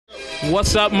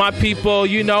What's up, my people?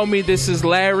 You know me. This is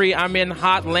Larry. I'm in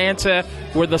Hotlanta,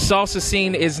 where the salsa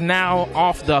scene is now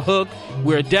off the hook.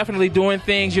 We're definitely doing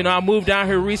things. You know, I moved down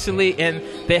here recently, and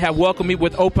they have welcomed me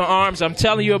with open arms. I'm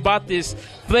telling you about this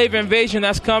flavor invasion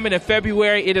that's coming in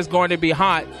February. It is going to be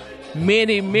hot.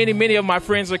 Many of my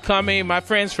friends are coming. My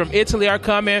friends from Italy are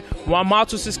coming. Juan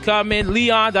Matos is coming.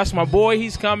 Leon, that's my boy,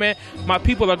 he's coming. My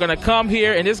people are going to come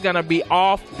here, and it's going to be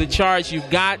off the charts. You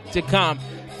got to come.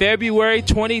 February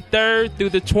 23rd through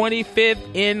the 25th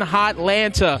in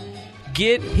Hotlanta.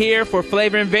 Get here for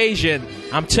Flavor Invasion.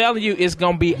 I'm telling you, it's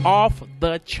going to be off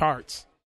the charts.